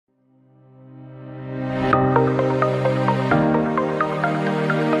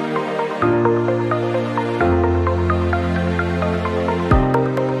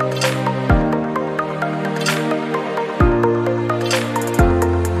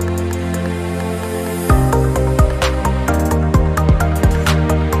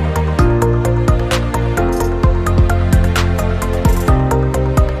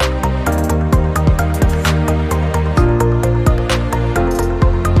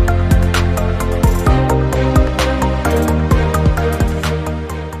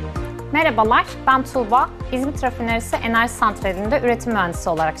Merhabalar, ben Tuğba. İzmit Rafinerisi Enerji Santrali'nde üretim mühendisi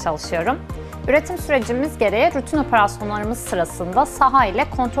olarak çalışıyorum. Üretim sürecimiz gereği rutin operasyonlarımız sırasında saha ile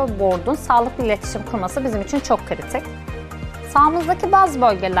kontrol board'un sağlıklı iletişim kurması bizim için çok kritik. Sahamızdaki bazı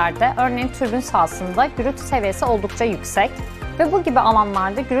bölgelerde, örneğin türbin sahasında gürültü seviyesi oldukça yüksek ve bu gibi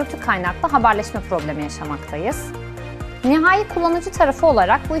alanlarda gürültü kaynaklı haberleşme problemi yaşamaktayız. Nihai kullanıcı tarafı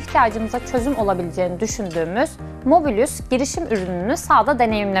olarak bu ihtiyacımıza çözüm olabileceğini düşündüğümüz Mobilus girişim ürününü sahada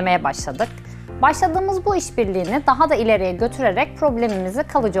deneyimlemeye başladık. Başladığımız bu işbirliğini daha da ileriye götürerek problemimizi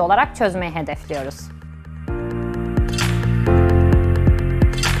kalıcı olarak çözmeyi hedefliyoruz.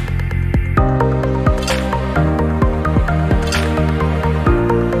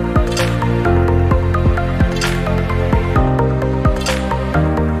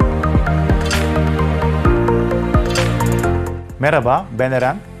 Merhaba, ben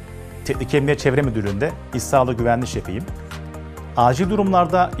Eren. Teknik Emniyet Çevre Müdürlüğü'nde İş Sağlığı Güvenliği Şefiyim. Acil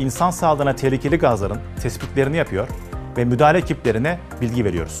durumlarda insan sağlığına tehlikeli gazların tespitlerini yapıyor ve müdahale ekiplerine bilgi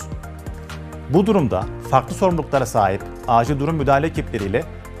veriyoruz. Bu durumda farklı sorumluluklara sahip acil durum müdahale ekipleriyle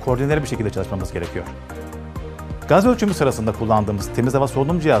koordineli bir şekilde çalışmamız gerekiyor. Gaz ölçümü sırasında kullandığımız temiz hava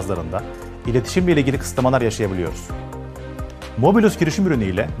solunum cihazlarında iletişimle ilgili kısıtlamalar yaşayabiliyoruz. Mobilus girişim ürünü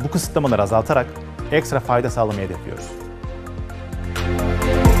ile bu kısıtlamaları azaltarak ekstra fayda sağlamayı hedefliyoruz.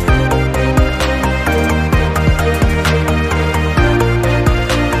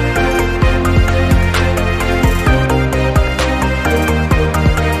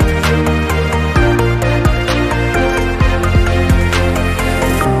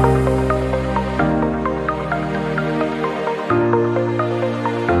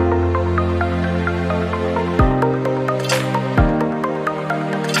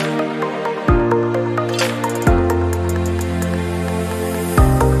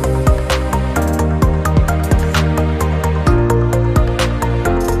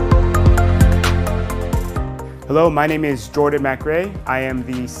 Hello, my name is Jordan McRae. I am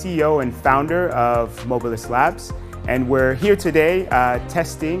the CEO and founder of Mobilus Labs, and we're here today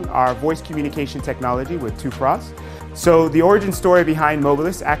testing our voice communication technology with Tupras. So the origin story behind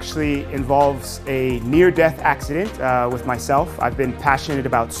Mobilus actually involves a near-death accident with myself. I've been passionate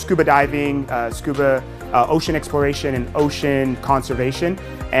about scuba diving, ocean exploration and ocean conservation.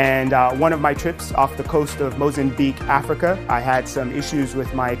 And one of my trips off the coast of Mozambique, Africa, I had some issues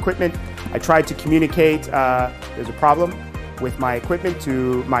with my equipment. I tried to communicate there's a problem with my equipment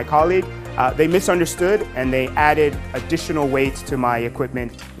to my colleague. They misunderstood and they added additional weight to my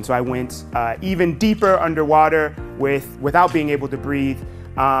equipment. And so I went even deeper underwater without being able to breathe.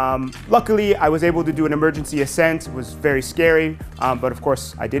 Luckily, I was able to do an emergency ascent. It was very scary, but of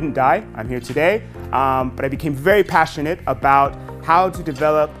course I didn't die. I'm here today. But I became very passionate about how to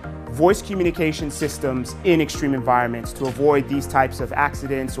develop voice communication systems in extreme environments to avoid these types of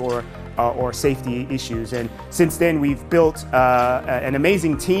accidents or safety issues. And since then, we've built an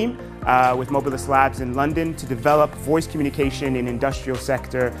amazing team with Mobilus Labs in London to develop voice communication in industrial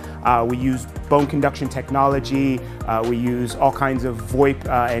sector. We use bone conduction technology. We use all kinds of VoIP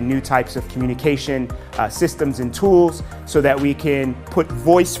and new types of communication systems and tools so that we can put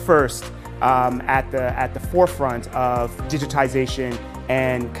voice first at the forefront of digitization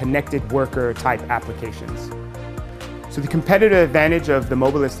and connected worker type applications. So the competitive advantage of the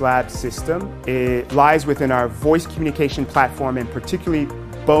Mobilus Labs system lies within our voice communication platform, and particularly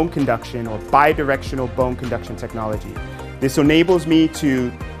bone conduction or bidirectional bone conduction technology. This enables me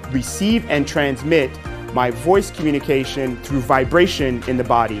to receive and transmit my voice communication through vibration in the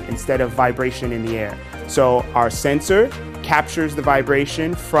body instead of vibration in the air. So our sensor captures the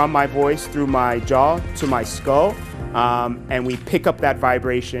vibration from my voice through my jaw to my skull, and we pick up that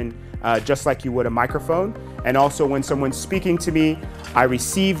vibration just like you would a microphone. And also when someone's speaking to me, I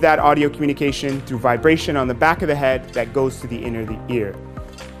receive that audio communication through vibration on the back of the head that goes to the inner ear.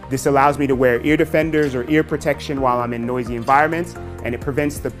 This allows me to wear ear defenders or ear protection while I'm in noisy environments, and it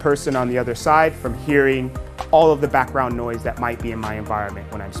prevents the person on the other side from hearing all of the background noise that might be in my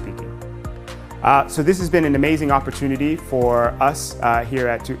environment when I'm speaking. So this has been an amazing opportunity for us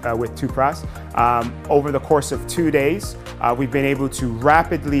here with Tupras. Over the course of 2 days, we've been able to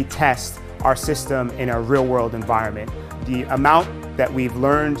rapidly test our system in a real-world environment. The amount that we've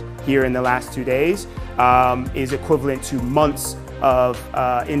learned here in the last 2 days is equivalent to months of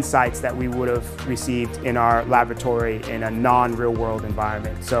insights that we would have received in our laboratory in a non-real-world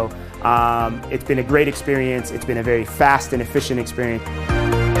environment. So it's been a great experience. It's been a very fast and efficient experience.